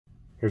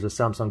Here's a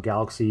Samsung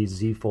Galaxy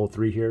Z Fold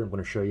 3 here. I'm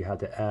going to show you how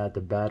to add the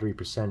battery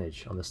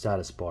percentage on the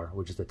status bar,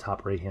 which is the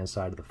top right hand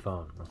side of the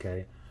phone.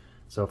 Okay,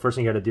 so first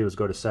thing you got to do is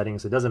go to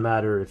settings. It doesn't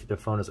matter if the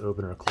phone is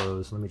open or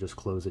closed. Let me just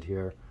close it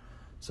here.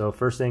 So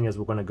first thing is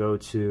we're going to go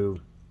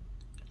to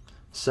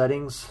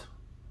settings.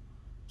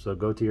 So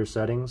go to your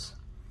settings,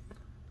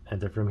 and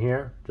then from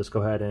here just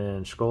go ahead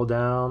and scroll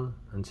down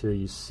until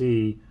you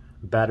see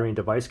battery and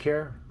device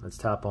care. Let's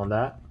tap on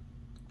that.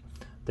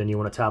 Then you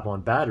want to tap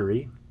on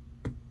battery,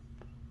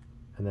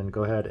 and then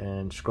go ahead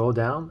and scroll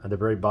down. At the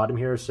very bottom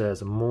here it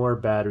says more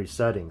battery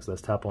settings.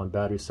 Let's tap on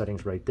battery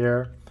settings right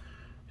there,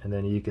 and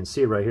then you can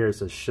see right here it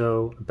says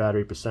show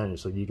battery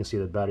percentage. So you can see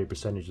the battery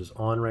percentage is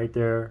on right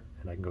there,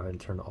 and I can go ahead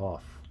and turn it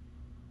off.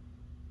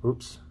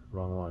 Oops,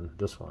 wrong one,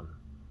 this one.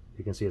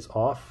 You can see it's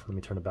off. Let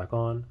me turn it back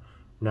on.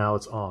 Now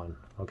it's on.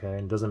 Okay,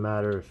 and it doesn't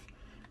matter if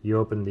you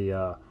open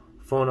the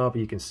phone up,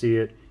 you can see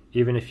it.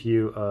 Even if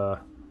you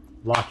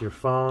lock your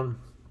phone,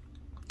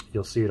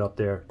 you'll see it up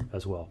there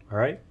as well. All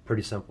right,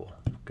 pretty simple.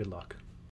 Good luck.